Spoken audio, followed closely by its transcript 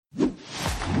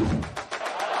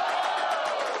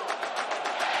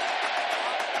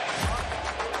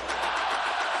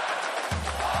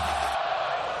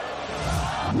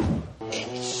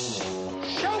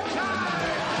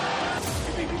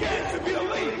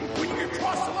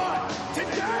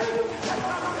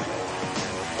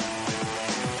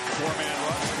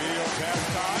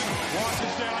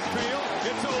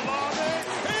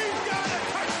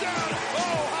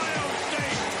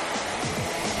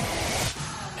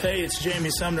Hey, it's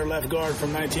Jamie Sumner, left guard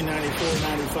from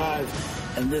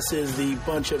 1994-95, and this is the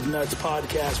Bunch of Nuts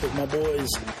podcast with my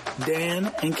boys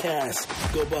Dan and Cass.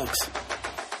 Go Bucks.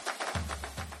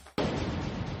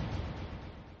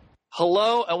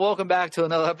 Hello, and welcome back to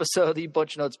another episode of the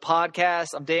Bunch of Nuts podcast.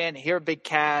 I'm Dan, here with Big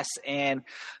Cass, and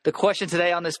the question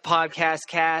today on this podcast,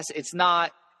 Cass, it's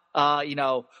not,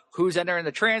 who's entering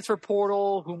the transfer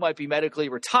portal, who might be medically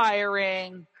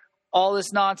retiring, all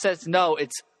this nonsense. No,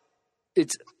 it's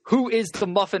who is the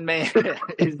Muffin Man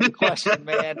is the question,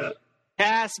 man.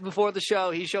 Cass, before the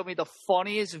show, he showed me the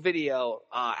funniest video.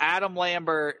 Adam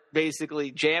Lambert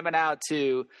basically jamming out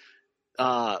to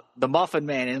the Muffin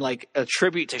Man in like a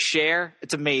tribute to Cher.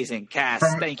 It's amazing. Cass,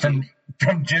 thank you.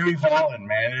 From Jimmy Fallon,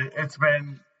 man. It's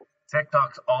been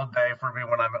TikToks all day for me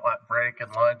when I'm at break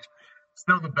and lunch.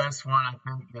 Still the best one, I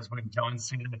think, is when John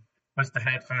Cena puts the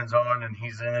headphones on and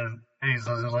he's in his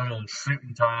little suit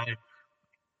and tie.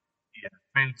 Yeah,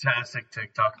 fantastic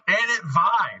TikTok. And it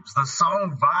vibes. The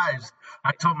song vibes.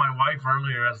 I told my wife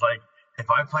earlier, I was like,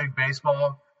 if I played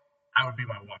baseball, I would be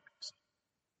my wife.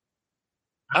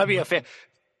 I'd be a fan.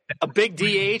 A big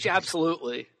DH,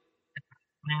 absolutely.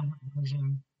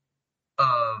 Version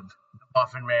of the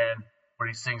Muffin Man where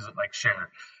he sings it like Cher.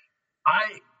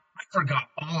 I forgot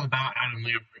all about Adam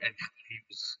Lambert and how he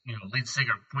was, lead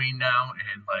singer of Queen now,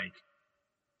 and like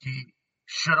he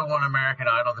should have won American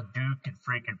Idol. The dude could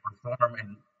freaking perform,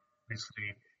 and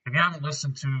obviously, if you haven't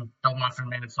listened to the Muffin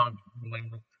Man song,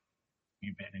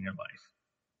 you've been in your life.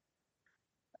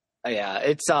 Yeah,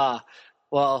 it's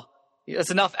that's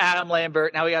enough Adam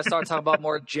Lambert. Now we got to start talking about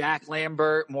more Jack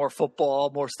Lambert, more football,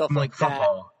 more stuff like that.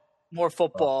 More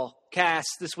football.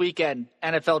 Cass, this weekend,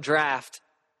 NFL draft.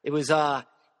 It was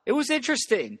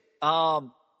interesting. I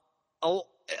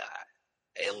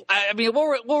mean,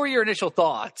 what were your initial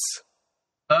thoughts?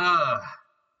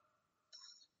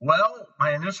 Well,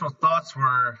 my initial thoughts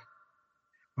were,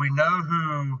 we know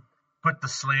who put the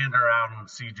slander out on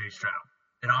C.J. Stroud.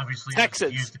 And obviously,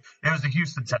 Texans. It was the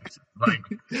Houston Texans. Like,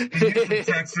 the Houston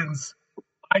Texans,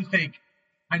 I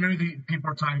know the people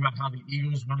are talking about how the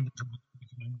Eagles won the draft.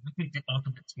 I think the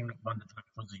ultimate team that won the draft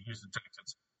was the Houston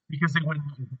Texans, because they went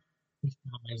out with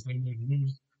guys, they made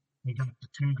moves, they got the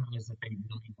two guys that they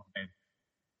really wanted.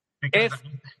 Because I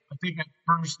think at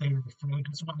first they were afraid,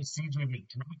 that's why CJ was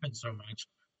dropping so much,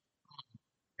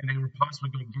 and they were possibly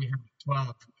going to get him at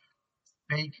 12.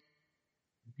 They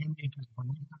made his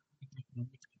money.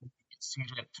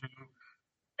 CJ at 2.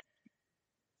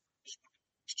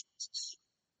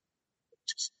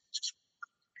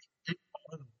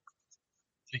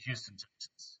 The Houston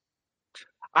Texans.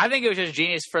 I think it was just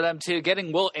genius for them too,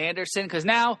 getting Will Anderson, because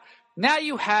now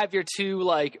you have your two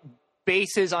like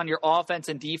bases on your offense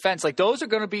and defense. Like those are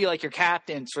going to be like your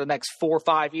captains for the next 4 or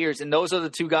 5 years, and those are the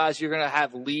two guys you're going to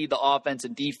have lead the offense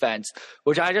and defense.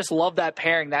 Which I just love that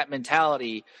pairing, that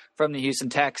mentality from the Houston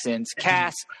Texans.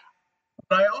 Cass.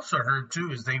 What I also heard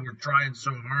too is they were trying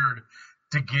so hard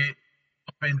to get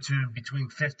up into between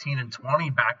 15 and 20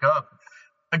 back up.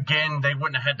 Again, they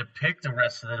wouldn't have had to pick the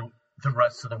rest of the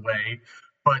way,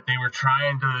 but they were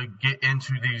trying to get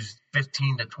into these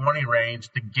 15 to 20 range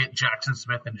to get Jackson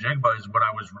Smith and Jigba is what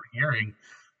I was hearing.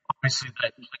 Obviously,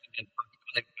 that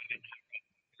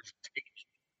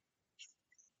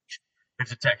if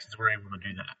the Texans were able to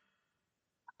do that.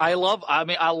 I love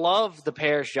the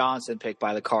Paris Johnson pick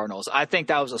by the Cardinals. I think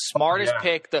that was the smartest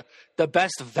pick, the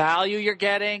best value you're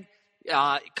getting.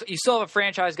 You still have a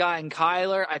franchise guy in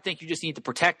Kyler. I think you just need to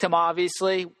protect him,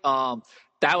 obviously.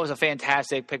 That was a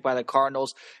fantastic pick by the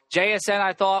Cardinals. JSN,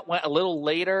 I thought, went a little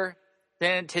later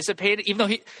than anticipated, even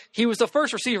though he was the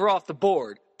first receiver off the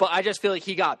board. But I just feel like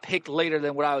he got picked later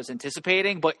than what I was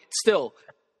anticipating. But still,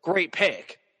 great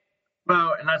pick.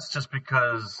 Well, and that's just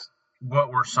because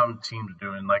what were some teams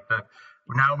doing?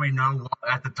 Now we know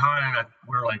at the time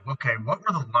we're like, okay, what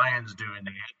were the Lions doing?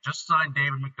 They had just signed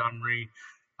David Montgomery.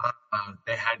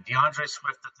 They had DeAndre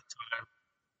Swift at the time,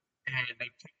 and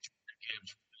they picked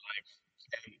Gibbs. Like,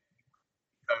 hey,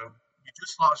 you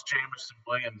just lost Jameson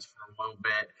Williams for a little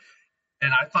bit,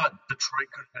 and I thought Detroit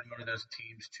could have been one of those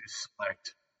teams to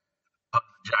select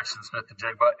Jackson Smith and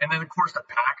Jigba. And then, of course, the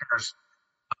Packers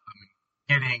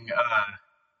getting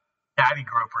Daddy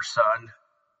Groper's son.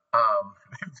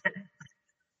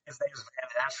 His name is Van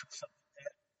Ash or something like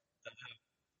that.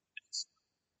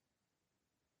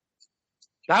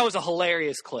 That was a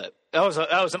hilarious clip. That was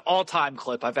an all-time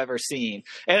clip I've ever seen.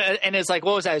 And it's like,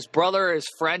 what was that? His brother or his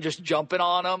friend just jumping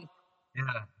on him? Yeah,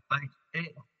 like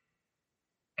it.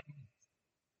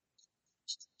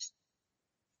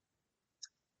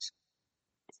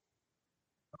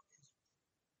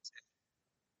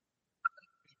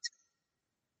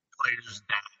 Players'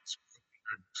 dad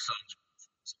son's.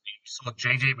 We saw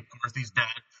J.J. McCarthy's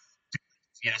dad do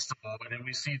the Fiesta Bowl, and then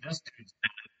we see this dude's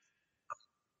dad.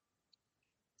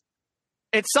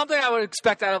 It's something I would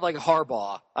expect out of like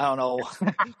Harbaugh. I don't know.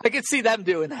 I could see them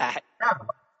doing that. Yeah,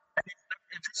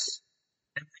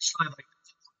 initially, like,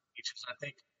 I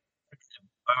think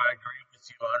I agree with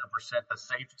you 100%. The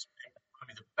safest pick,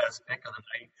 probably the best pick of the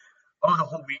night, the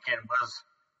whole weekend was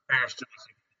Paris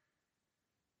Johnson.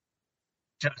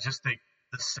 Just the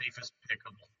safest pick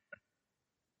of the weekend.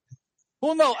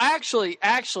 Well, no, actually,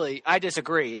 I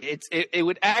disagree. It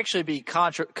would actually be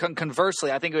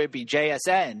conversely. I think it would be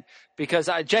JSN because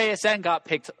JSN got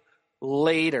picked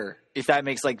later. If that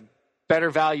makes like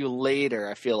better value later,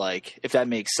 I feel like if that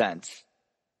makes sense.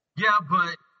 Yeah,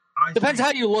 but depends how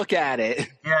you look at it.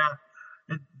 Yeah,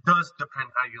 it does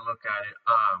depend how you look at it.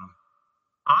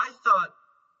 I thought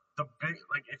the big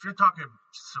if you're talking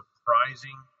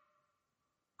surprising,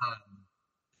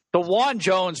 DeJuan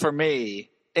Jones for me.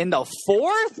 In the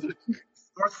fourth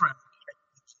round.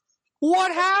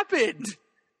 What happened?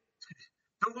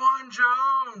 DeJuan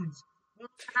Jones.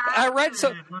 I read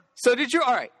so did you?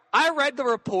 All right. I read the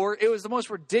report. It was the most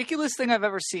ridiculous thing I've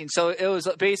ever seen. So it was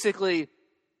basically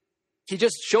he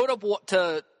just showed up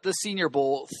to the Senior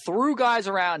Bowl, threw guys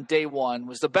around day one,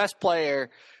 was the best player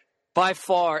by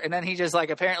far, and then he just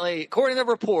apparently, according to the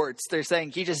reports, they're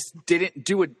saying he just didn't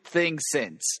do a thing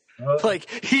since.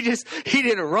 He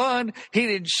didn't run, he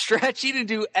didn't stretch, he didn't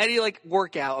do any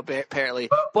workout apparently.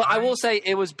 But I will say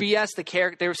it was BS.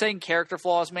 They were saying character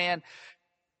flaws, man.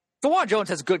 DeJuan Jones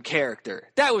has good character.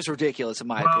 That was ridiculous in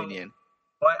my opinion.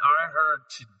 What I heard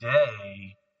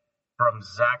today from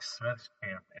Zach Smith's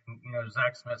camp, and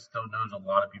Zach Smith still knows a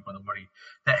lot of people in the city,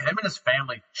 that him and his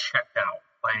family checked out.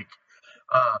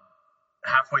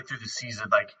 Halfway through the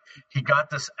season, he got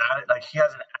this he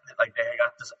has they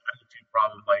got this attitude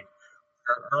problem,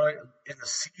 early in the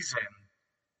season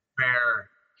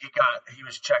where he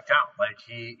was checked out.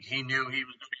 He knew he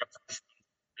was going to be a freshman.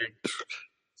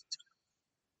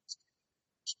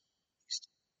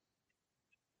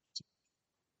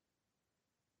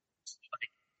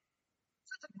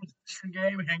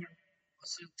 Game hanging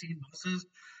buses, team buses.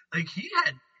 It's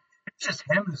just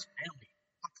him and his family.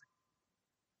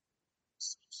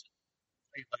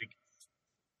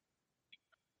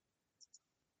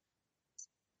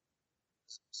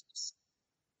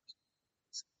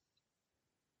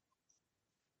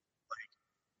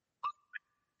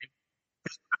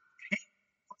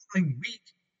 Week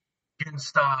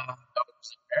against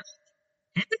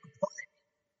he didn't play.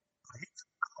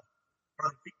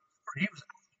 He was out.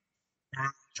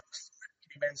 And just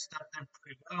came in, stepped in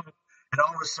pretty well, and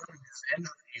all of a sudden his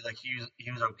injury,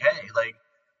 he was okay.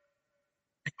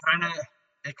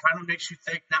 It kind of makes you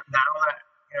think that now that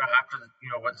after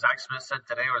what Zach Smith said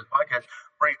today on his podcast,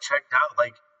 where he checked out,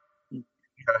 he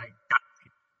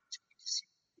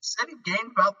said he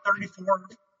gained about 30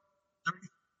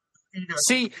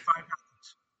 See,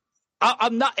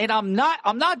 I'm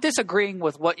not disagreeing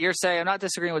with what you're saying. I'm not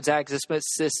disagreeing with Zach Smith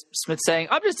saying.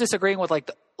 I'm just disagreeing with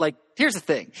here's the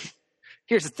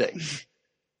thing.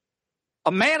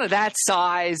 A man of that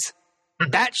size,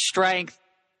 that strength,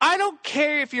 I don't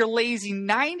care if you're lazy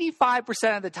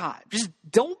 95% of the time. Just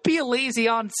don't be lazy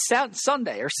on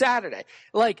Sunday or Saturday.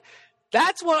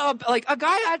 That's what a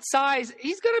guy that size,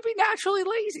 he's going to be naturally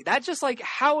lazy. That's just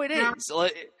how it is.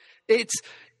 It's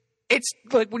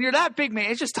when you're that big, man,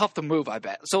 it's just tough to move, I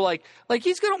bet. So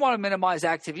he's going to want to minimize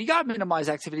activity. You got to minimize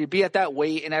activity to be at that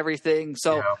weight and everything.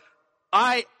 So yeah.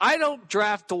 I don't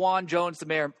draft DeJuan Jones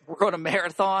to run a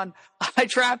marathon. I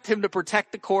draft him to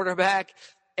protect the quarterback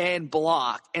and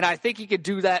block. And I think he could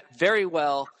do that very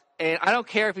well. And I don't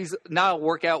care if he's not a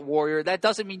workout warrior. That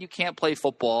doesn't mean you can't play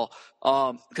football.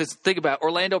 Because think about it,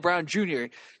 Orlando Brown Jr.,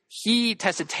 he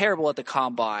tested terrible at the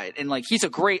combine, and he's a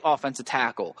great offensive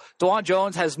tackle. DeJuan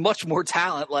Jones has much more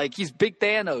talent. He's big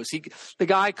Thanos. The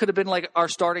guy could have been our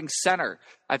starting center.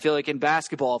 I feel in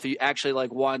basketball if he actually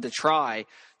wanted to try.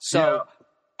 So yeah.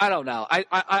 I don't know.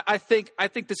 I think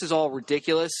this is all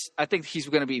ridiculous. I think he's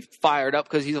going to be fired up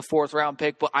because he's a 4th round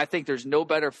pick, but I think there's no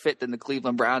better fit than the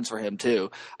Cleveland Browns for him too.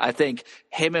 I think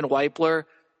him and Weipler,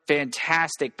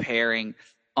 fantastic pairing.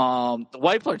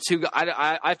 Weipler too.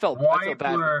 I felt bad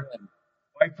for him.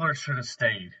 Weipler should have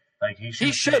stayed.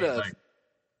 He should have. I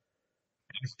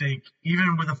think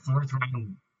even with a 4th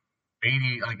round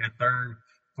rating, a 3rd,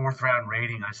 4th round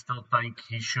rating, I still think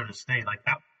he should have stayed.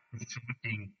 That was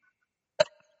shocking.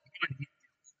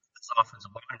 This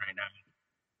offensive line right now,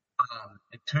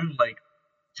 and two,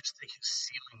 just his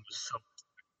ceiling was so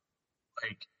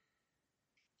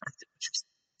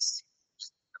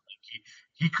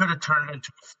he could have turned into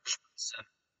a freshman center.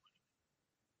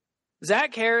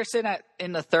 Zach Harrison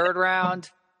in the third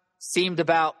round seemed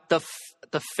about the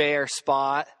fair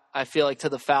spot, I feel like, to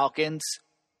the Falcons.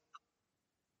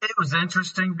 It was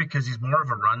interesting because he's more of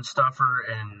a run stuffer,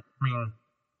 and I mean,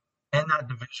 in that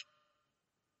division,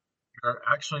 you're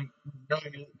actually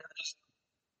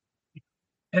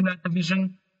in that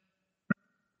division. I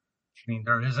mean,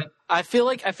 there isn't. I feel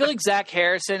like Zach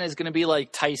Harrison is going to be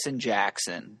like Tyson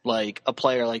Jackson, like a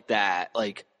player like that,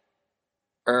 like.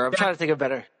 Or I'm trying to think of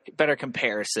a better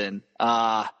comparison.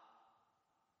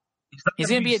 He's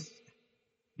gonna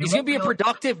be a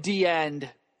productive D end,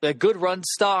 a good run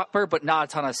stopper, but not a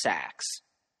ton of sacks.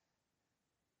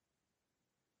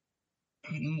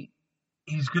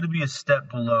 He's going to be a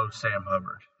step below Sam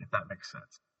Hubbard, if that makes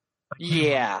sense. Like,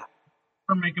 yeah.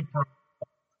 Or make a pro.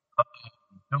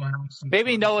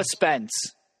 Maybe Noah Spence.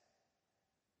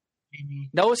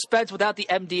 Noah Spence without the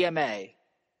MDMA.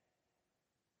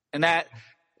 And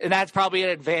that's probably an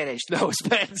advantage, Noah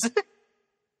Spence.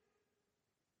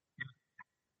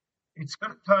 It's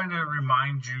going to kind of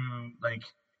remind you, like,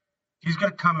 he's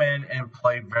going to come in and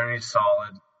play very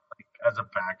solid, like, as a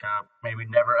backup, maybe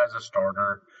never as a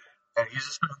starter. And he's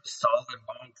just going to be solid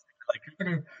long. Like, you're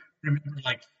going to remember,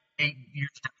 like, 8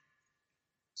 years down.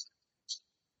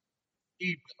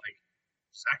 Like,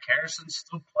 Zach Harrison's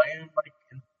still playing, like,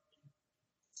 in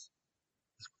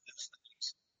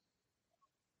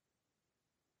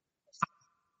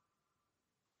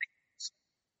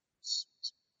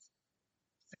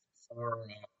for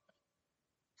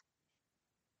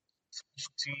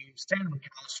special teams, Tanner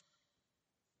McAllister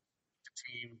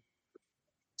team,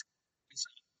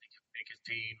 make his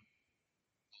team.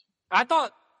 I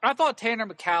thought Tanner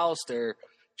McAllister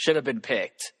should have been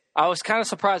picked. I was kind of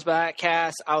surprised by that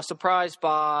cast. I was surprised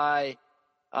by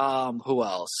who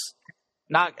else?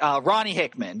 Not Ronnie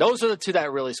Hickman. Those are the two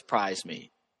that really surprised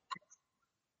me.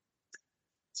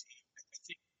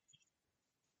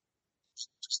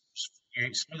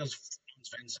 Some of those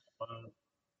fans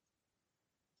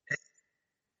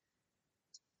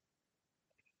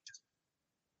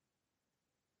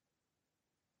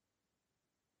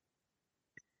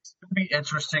it's going to be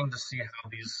interesting to see how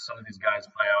some of these guys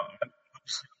play out.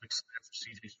 Obviously, I'm excited for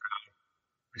CJ Stroud.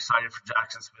 I'm excited for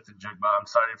Jackson Smith and Jigba. I'm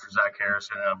excited for Zach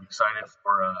Harrison. And I'm excited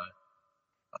for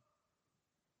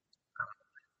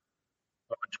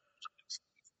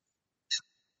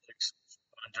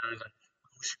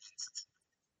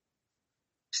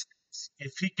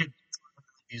if he could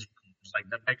these rumors, like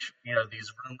the next,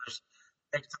 these rumors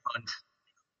make them untrue.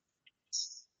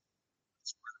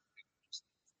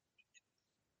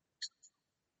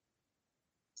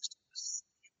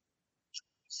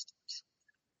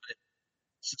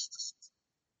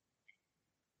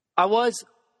 I was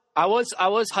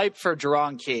hyped for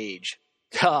Jerron Cage,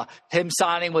 him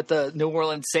signing with the New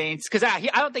Orleans Saints, because I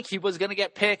don't think he was going to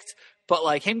get picked, but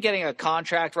like him getting a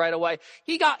contract right away,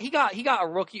 he got a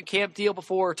rookie camp deal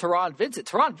before Teron Vincent.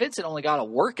 Teron Vincent only got a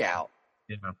workout.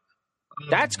 Yeah,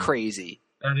 that's crazy.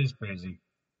 That is crazy.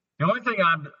 The only thing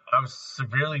I was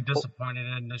severely disappointed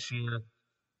in this year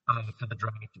for the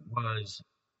draft was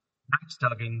Max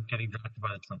Duggan getting drafted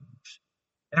by the Chargers.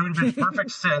 It would have been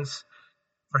perfect sense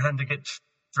for him to get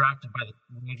drafted by the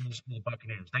Raiders and the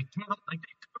Buccaneers. They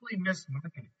totally missed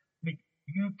marketing. Like,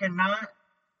 you cannot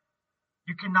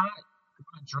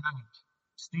draft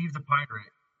Steve the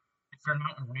Pirate if you're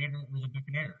not a Raider or the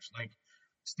Buccaneers. Like,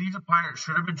 Steve the Pirate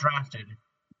should have been drafted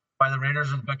by the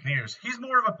Raiders or the Buccaneers. He's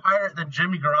more of a pirate than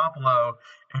Jimmy Garoppolo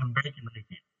and Baker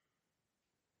Mayfield.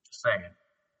 Just saying.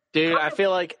 Dude, I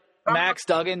feel like Max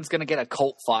Duggan's going to get a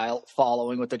cult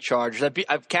following with the Chargers.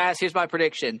 Cass, here's my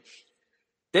prediction.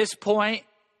 This point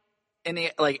in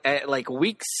the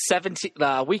week 17,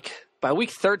 by week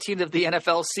 13 of the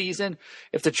NFL season,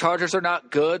 if the Chargers are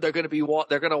not good, they're going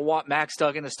to want Max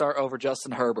Duggan to start over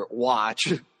Justin Herbert.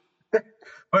 Watch. But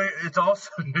it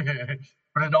also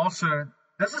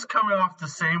this is coming off the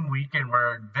same weekend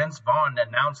where Vince Vaughn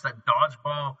announced that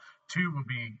Dodgeball 2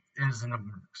 is in the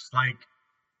works. Like,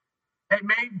 it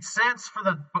made sense for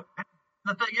the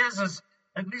thing is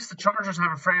at least the Chargers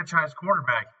have a franchise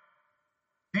quarterback.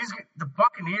 The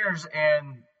Buccaneers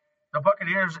and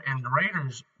the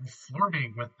Raiders are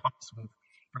flirting with possible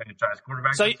franchise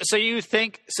quarterbacks. So you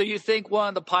think one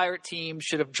of the Pirate teams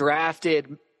should have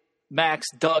drafted Max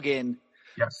Duggan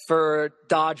for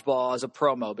Dodgeball as a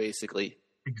promo, basically?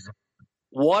 Exactly.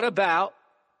 What about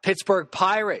Pittsburgh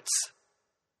Pirates?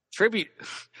 Tribute.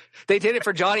 They did it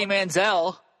for Johnny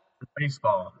Manziel.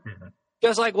 Baseball. Yeah.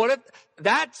 Just like, what if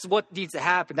that's what needs to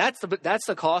happen? That's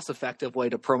the cost effective way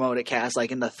to promote it, Cass.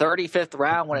 Like in the 35th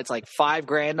round when it's like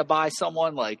 $5,000 to buy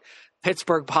someone, like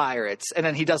Pittsburgh Pirates, and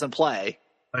then he doesn't play.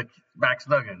 like Max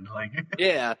Duggan, like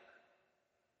Yeah.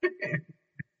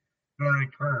 going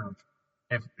a curve.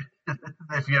 If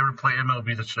if you ever play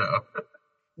MLB The Show.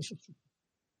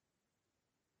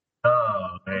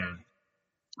 Oh man.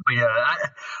 But yeah,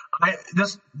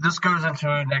 this goes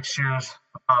into next year's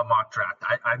mock draft.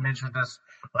 I mentioned this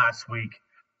last week.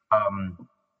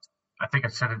 I think I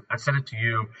said it to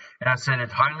you, and I said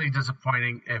it's highly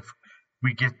disappointing if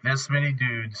we get this many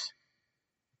dudes.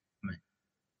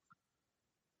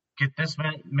 This is the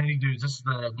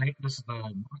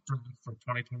mock draft for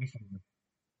 2024.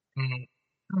 And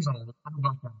there's a lot of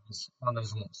Buckeyes on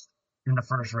this list in the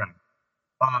first round.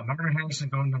 Martin Harrison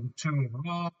going number 2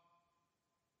 overall.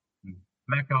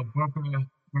 Michael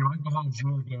Hall Jr.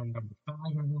 going number 5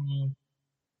 overall.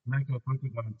 Michael Booker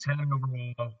going 10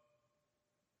 overall.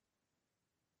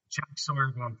 Jack Sawyer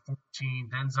going 14.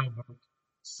 Denzel Burke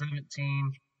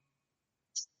 17.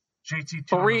 JT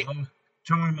Tuimoloau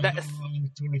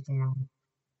 24.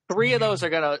 Three of those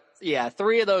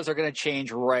are gonna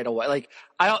change right away. Like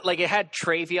I don't like it had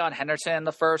Travion Henderson in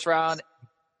the first round.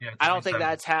 Yeah, I don't think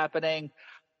that's happening.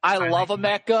 I love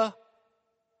Emeka.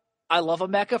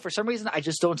 For some reason, I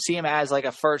just don't see him as like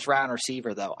a first round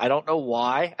receiver though. I don't know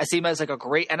why. I see him as like a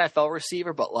great NFL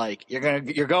receiver, but like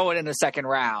you're going in the second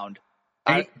round.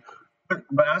 But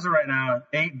as of right now,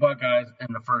 8 Buckeyes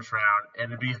in the first round,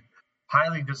 and it'd be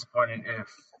highly disappointing if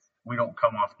we don't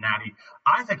come off natty.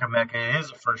 I think Emeka is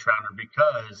a first rounder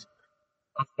because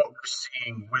of what we're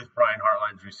seeing with Brian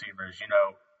Hartline's receivers.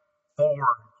 4 going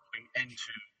into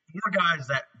 4 guys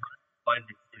that Hartline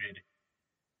recruited.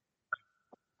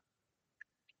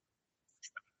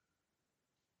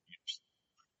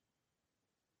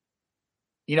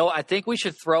 I think we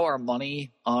should throw our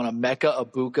money on Emeka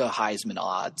Egbuka Heisman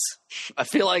odds. I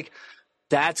feel like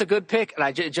that's a good pick,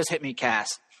 and it just hit me,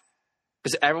 Cass.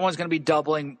 Because everyone's going to be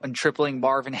doubling and tripling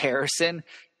Marvin Harrison.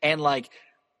 And, like,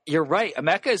 you're right.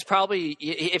 Emeka is probably –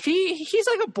 if he's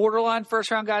like a borderline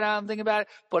first-round guy now I'm thinking about it.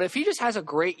 But if he just has a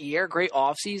great year, great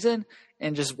offseason,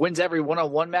 and just wins every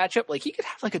one-on-one matchup, like, he could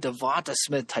have, like, a Devonta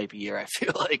Smith type of year, I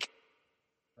feel like.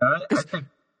 I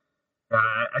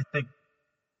think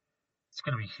it's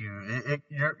going to be huge.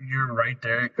 You're right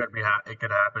there. It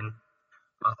could happen.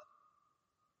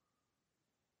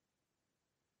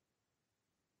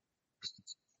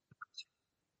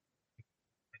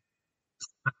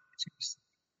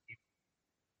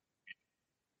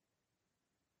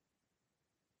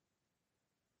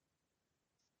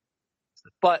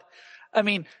 But, I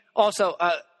mean, also,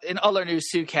 in other news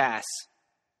too, Cass,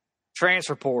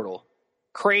 transfer portal.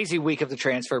 Crazy week of the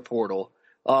transfer portal.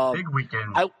 Big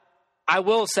weekend. I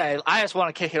will say, I just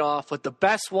want to kick it off with the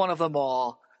best one of them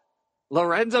all.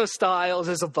 Lorenzo Styles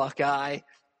is a Buckeye.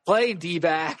 Playing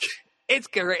D-back. It's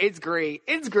great. It's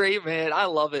great, man. I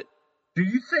love it. Do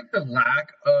you think the lack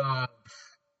of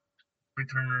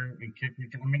return and kick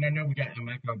return? I mean, I know we got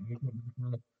Emeka.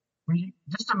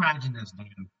 Just imagine this, man.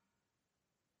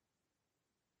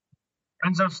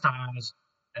 Lorenzo Styles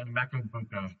and Emeka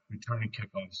Egbuka returning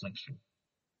kickoffs next year.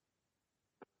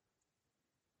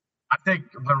 I think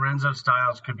Lorenzo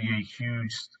Styles could be a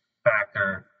huge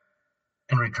factor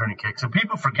in returning kicks. And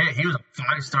people forget he was a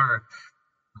 5-star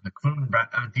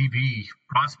DB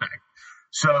prospect.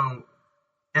 So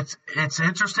it's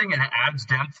interesting and it adds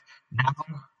depth. Now,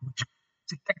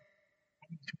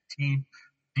 team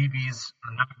DBs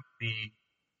are not going to be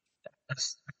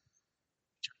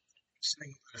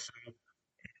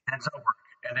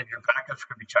and then your backups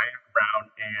could be Cheyenne Brown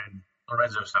and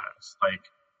Lorenzo Styles. Like,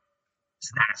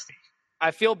 it's nasty.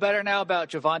 I feel better now about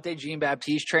Javonte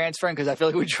Jean-Baptiste transferring because I feel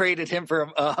like we traded him for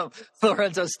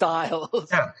Lorenzo Styles.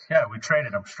 Yeah, we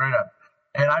traded him straight up.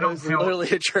 And I don't feel literally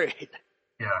a trade.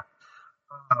 Yeah.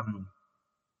 And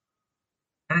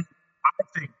I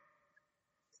think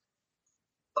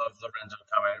love Lorenzo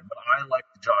coming, but I like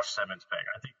the Josh Simmons pick.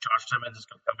 I think Josh Simmons is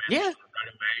going to come in right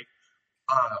away.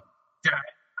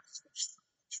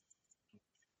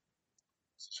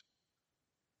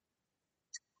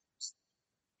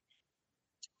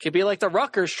 Could be like the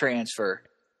Rutgers transfer.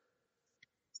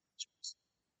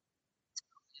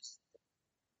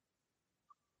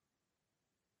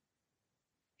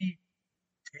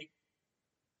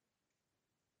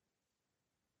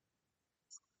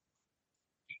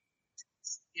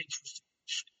 Interesting.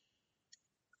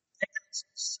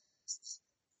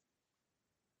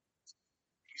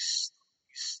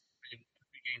 He's in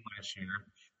every game last year.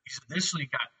 He's initially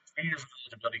got 3 years of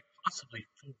eligibility, possibly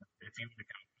 4 if you would have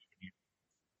counted him.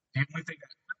 The only thing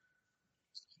that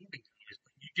is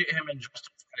you get him in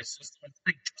Justin Fry's system. I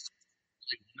think Justin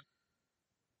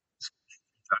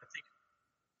Fry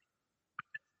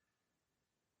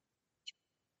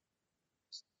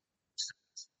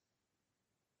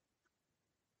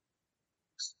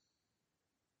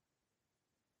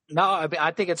No, I mean,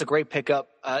 I think it's a great pickup.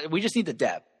 We just need the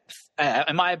depth.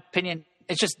 In my opinion,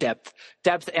 it's just depth,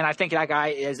 and I think that guy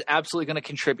is absolutely going to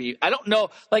contribute. I don't know,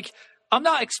 like I'm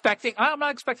not expecting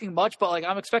much, but like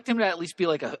I'm expecting him to at least be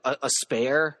like a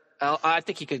spare. I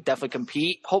think he could definitely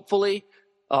compete. Hopefully,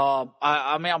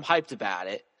 I mean, I'm hyped about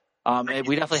it. And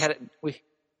we definitely had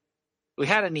we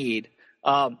had a need.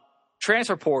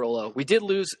 Transfer portal though, we did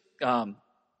lose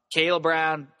Caleb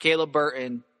Brown, Caleb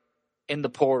Burton in the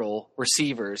portal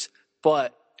receivers,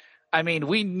 but I mean,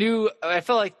 I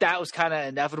felt like that was kind of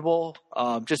inevitable,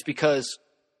 just because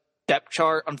depth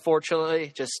chart,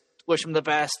 unfortunately. Just wish him the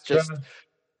best.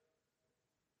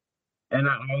 And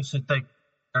I also think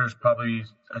there's probably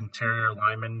interior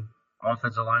lineman,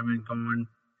 offensive lineman going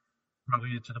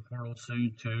probably into the portal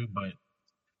soon too. But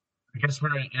I guess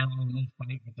we're in a little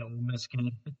fight with the Ole Miss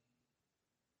kid.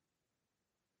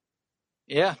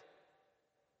 Yeah.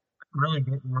 Really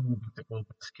getting wrong with the Ole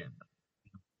Miss kid.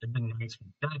 They've been nice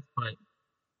with depth, but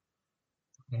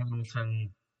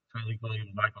Hamilton, Tyler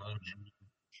Williams, Michael Owen.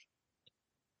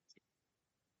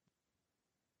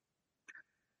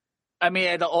 I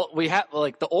mean, we have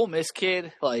like the Ole Miss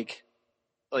kid, like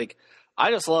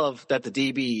I just love that the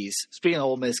DBs. Speaking of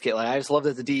Ole Miss kid, like I just love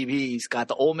that the DBs got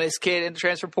the Ole Miss kid in the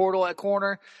transfer portal at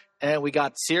corner, and we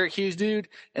got Syracuse dude,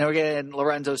 and we're getting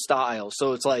Lorenzo Styles.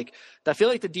 So it's like I feel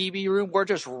like the DB room, we're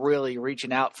just really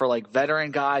reaching out for like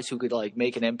veteran guys who could like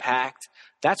make an impact.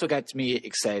 That's what got me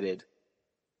excited.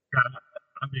 Yeah,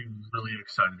 I'm really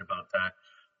excited about that.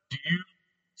 Do you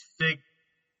think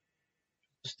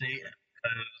the state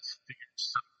has figured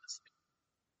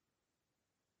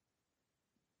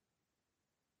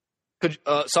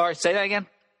something? Sorry, say that again.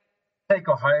 I think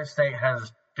Ohio State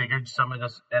has figured some of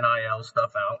this NIL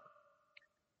stuff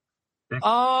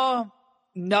out.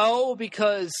 No,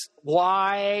 because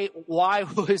why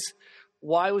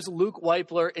was Luke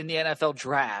Weipler in the NFL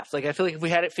draft? Like, I feel like if we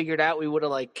had it figured out, we would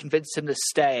have like convinced him to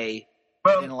stay.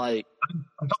 Well, and like, I'm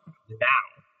talking about now.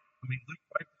 I mean, Luke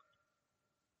Weipler.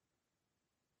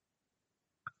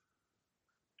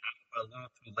 A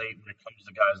little too late when it comes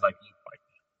to guys like Luke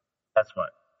Weipler.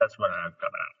 That's what I'm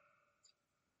coming out.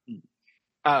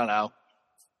 I don't know.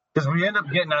 Because we end up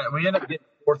getting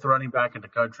fourth running back in the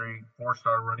country,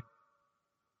 4-star running.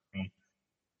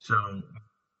 So,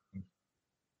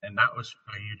 and that was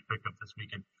a huge pickup this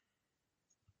weekend.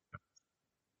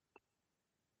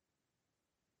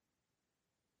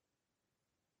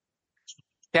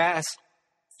 Cass,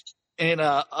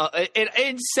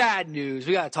 in sad news,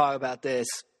 we got to talk about this.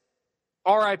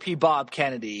 R.I.P. Bob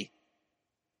Kennedy.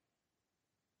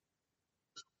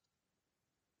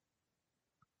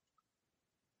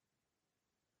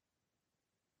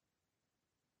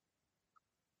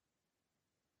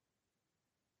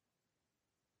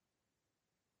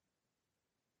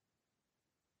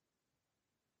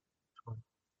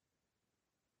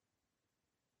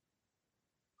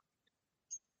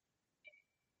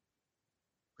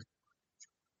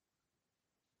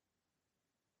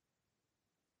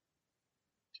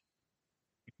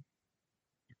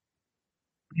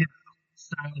 Yeah,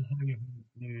 sad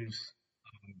news.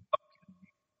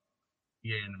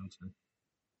 Yeah, announced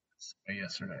it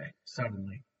yesterday,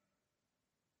 suddenly.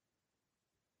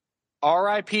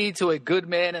 R.I.P. to a good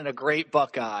man and a great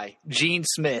Buckeye. Gene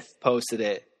Smith posted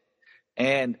it.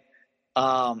 And,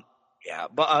 yeah,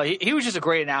 but he was just a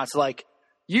great announcer. Like,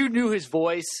 you knew his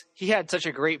voice. He had such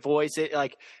a great voice. It,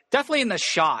 like, definitely in the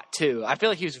shot, too. I feel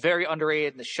like he was very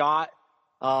underrated in the shot.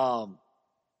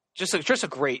 Just a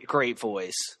great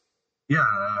voice. Yeah,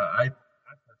 I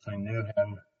personally knew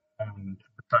him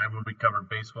the time when we covered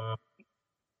baseball.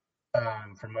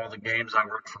 From all the games I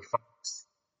worked for Fox.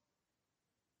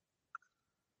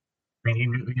 I mean, he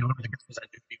knew one of the guys that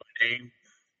knew my name.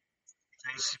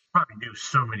 He probably knew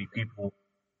so many people.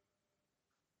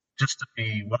 Just to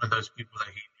be one of those people that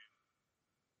he knew,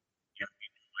 he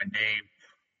knew my name.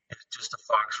 It's just a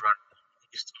Fox runner.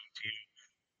 He's talking to you.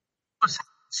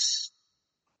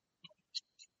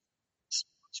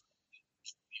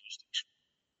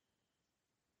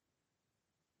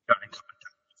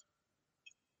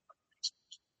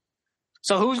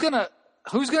 So who's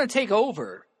gonna take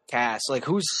over, Cass? Like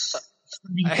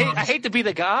I hate to be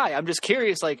the guy. I'm just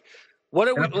curious. Like, what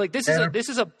are we like? This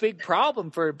is a big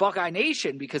problem for Buckeye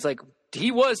Nation because like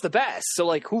he was the best. So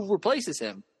like, who replaces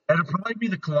him? It'll probably be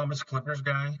the Columbus Clippers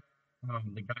guy,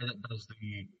 the guy that does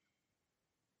the.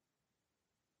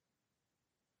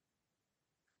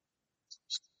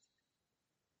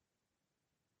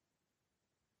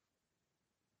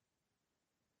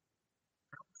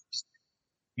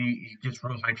 He gets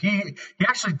real hype. He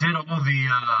actually did all the.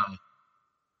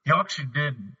 He actually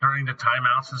did during the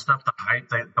timeouts and stuff. The hype,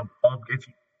 the ball.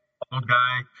 old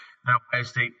guy at Ohio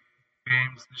State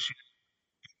games this year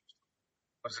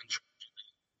was in charge of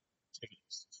the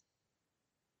tickets.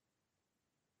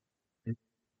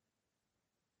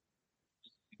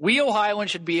 We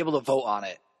Ohioans should be able to vote on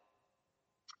it.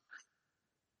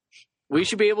 We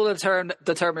should be able to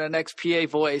determine the next PA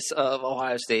voice of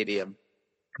Ohio Stadium.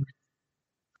 I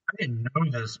didn't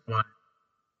know this, but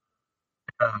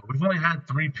we've only had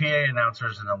 3 PA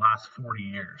announcers in the last 40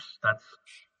 years.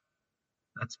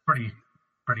 That's pretty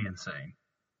insane.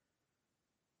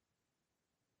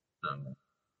 So,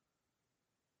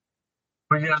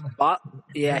 but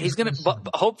yeah, he's gonna. But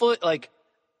hopefully,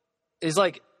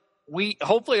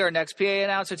 hopefully our next PA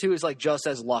announcer too is like just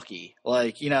as lucky.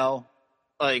 Like, you know,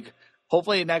 like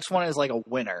hopefully the next one is like a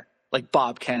winner, like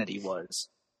Bob Kennedy was.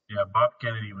 Yeah, Bob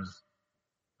Kennedy was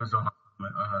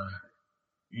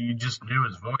you just knew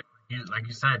his voice. Like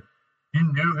you said,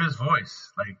 you knew his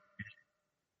voice. Like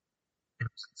it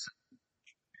was insane.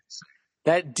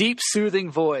 That deep,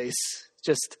 soothing voice,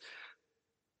 just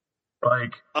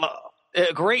like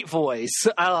a great voice.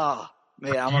 Oh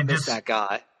man, I'm gonna miss that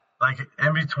guy. Like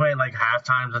in between like half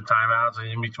times and timeouts, and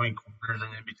in between quarters,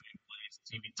 and in between plays,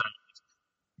 TV times,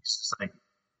 it's just like,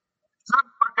 "What's up,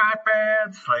 Buckeye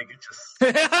fans?" Like it just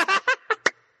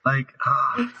like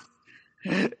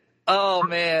oh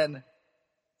man.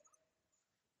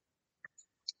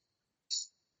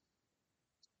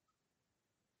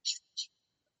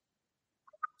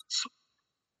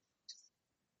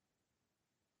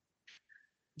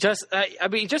 Just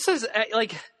as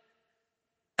like,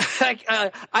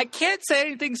 I can't say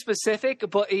anything specific,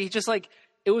 but he just like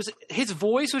his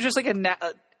voice was just like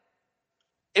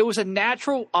it was a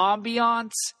natural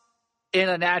ambiance in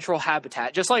a natural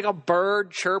habitat, just like a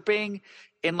bird chirping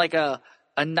in like a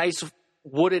nice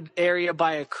wooded area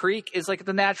by a creek is like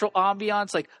the natural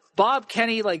ambiance. Like Bob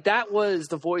Kenny, like that was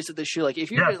the voice of the show. Like if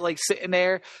you're like sitting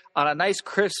there on a nice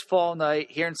crisp fall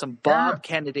night hearing some Bob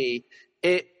Kennedy,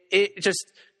 it just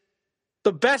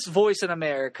the best voice in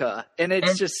America, and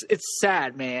it's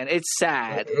sad, man. It's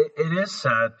sad. It is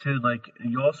sad too. Like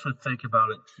you also think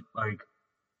about it, like,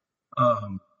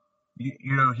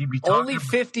 you know, he'd be talking only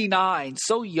 59,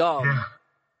 so young. Yeah,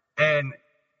 and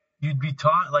you'd be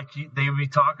taught like they would be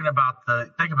talking about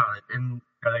think about it, and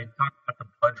they talk about the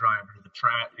blood drive or the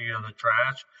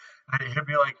trash, and he'd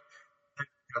be like,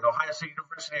 the Ohio State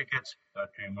University against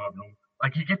came up,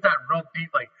 like you get that real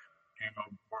deep, like came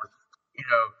up north, you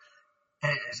know.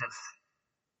 It's just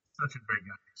such a great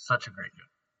guy. Such a great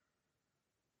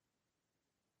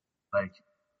guy.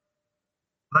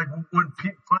 Like when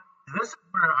people. This is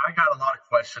where I got a lot of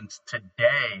questions today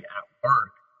at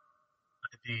work.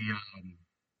 The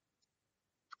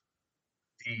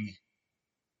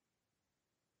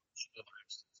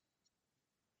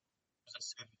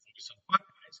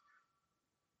Buckeyes.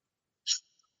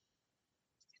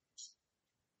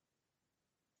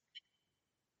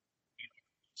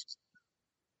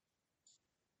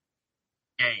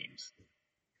 Games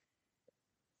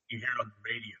you hear on the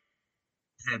radio,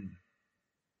 and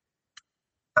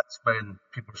that's when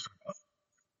people start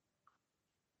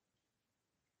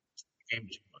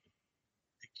games.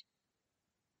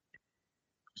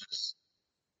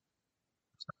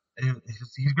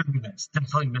 He's going to be missed,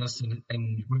 definitely missed,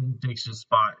 and whoever takes his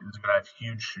spot is going to have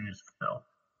huge shoes to fill.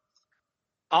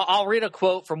 I'll read a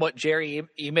quote from what Jerry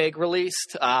Emig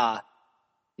released.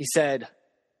 He said,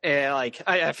 I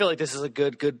feel like this is a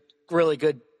really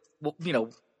good, you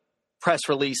know, press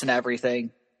release and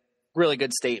everything. Really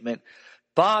good statement.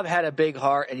 Bob had a big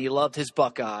heart and he loved his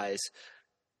Buckeyes.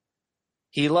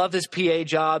 He loved his PA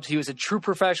jobs. He was a true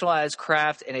professional at his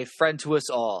craft and a friend to us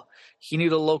all. He knew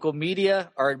the local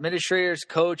media, our administrators,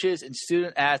 coaches, and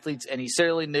student athletes, and he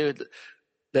certainly knew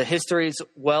the histories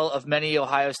well of many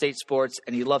Ohio State sports,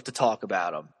 and he loved to talk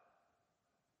about them.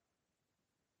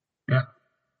 Yeah,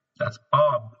 that's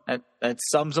Bob. That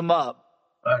sums him up.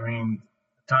 I mean,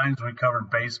 times we covered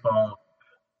baseball,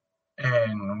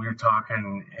 and we were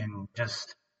talking, and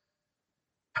just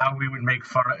how we would make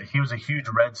fun of. He was a huge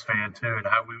Reds fan too, and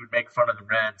how we would make fun of the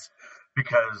Reds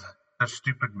because the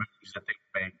stupid moves that they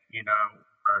make, you know,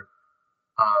 or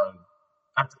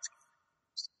at the time.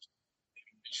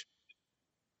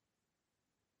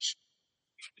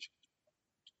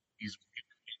 He's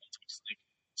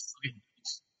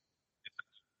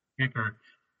kicker.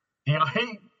 You know,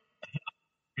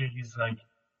 he's like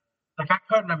I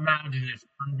couldn't imagine if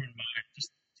Urban Meyer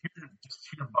just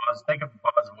hear Boz, think of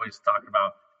Boz's voice talking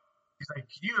about. He's like,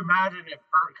 can you imagine if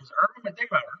because Urban, think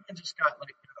about it, Urban just got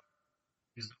like,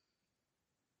 he's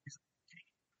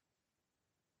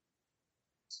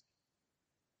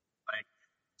like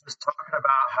just talking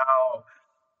about how,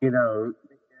 you know,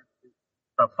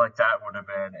 stuff like that would have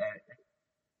been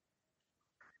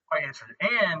quite interesting.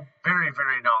 And very,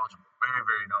 very knowledgeable. Very,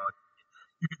 very knowledgeable.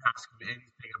 You can ask him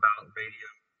anything about radio.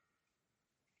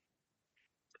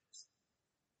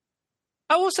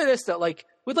 I will say this though, like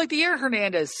with like the Aaron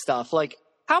Hernandez stuff, like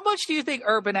how much do you think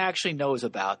Urban actually knows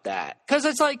about that? Because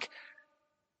it's like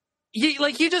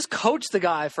you just coached the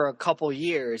guy for a couple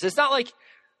years. It's not like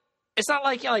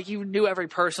you knew every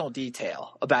personal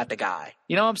detail about the guy.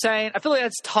 You know what I'm saying? I feel like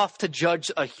that's tough to judge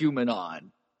a human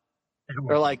on,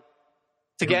 or like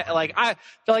to get like I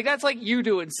feel like that's like you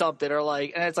doing something, or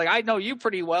like, and it's like I know you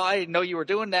pretty well. I didn't know you were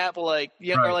doing that, but like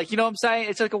you know, or like you know what I'm saying?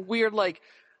 It's like a weird like.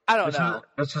 I don't know.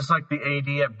 It's just like the AD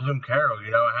at Bloom Carroll.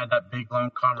 You know, I had that big long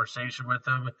conversation with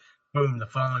him. Boom, the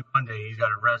following Monday, he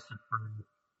got arrested for,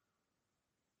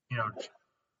 yeah,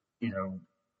 you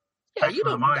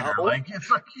don't know. Like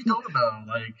it's like you don't know.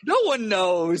 Like no one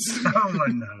knows. No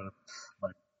one knows.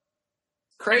 Like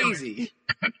crazy.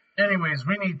 Anyways,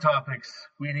 we need topics.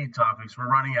 We're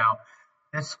running out.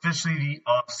 It's officially the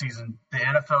off season. The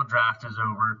NFL draft is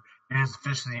over. It is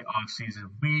officially the off season.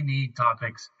 We need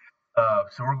topics.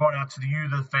 So we're going out to you,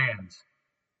 the fans.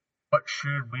 What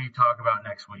should we talk about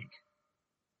next week?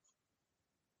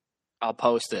 I'll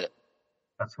post it.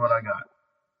 That's what I got.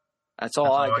 That's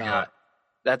all I got.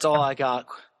 That's all I got.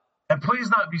 And please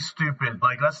not be stupid.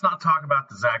 Like, let's not talk about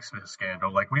the Zach Smith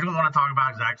scandal. Like, we don't want to talk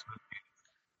about Zach Smith.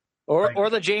 Or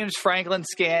the James Franklin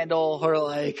scandal. Or,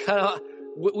 like,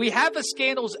 we have a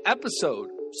scandals episode.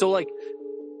 So, like,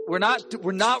 we're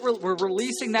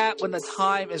releasing that when the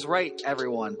time is right,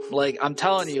 everyone. Like, I'm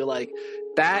telling you, like,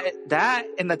 that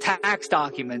and the tax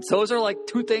documents, those are, like,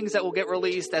 two things that will get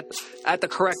released at the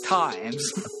correct times.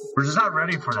 We're just not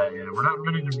ready for that yet. We're not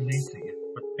ready to release it yet.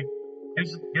 But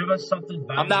give us something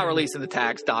vibing. I'm not releasing the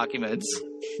tax documents.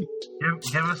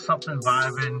 Give us something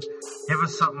vibing. Give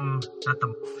us something that the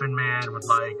Muffin Man would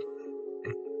like.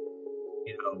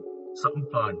 You know, something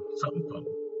fun.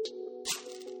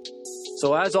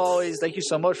 So as always, thank you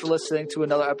so much for listening to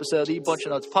another episode of the Bunch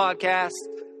of Notes podcast.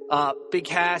 Big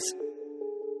Cass,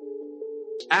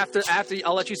 after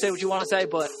I'll let you say what you want to say,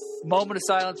 but moment of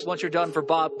silence once you're done for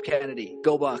Bob Kennedy.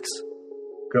 Go Bucks.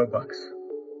 Go Bucks.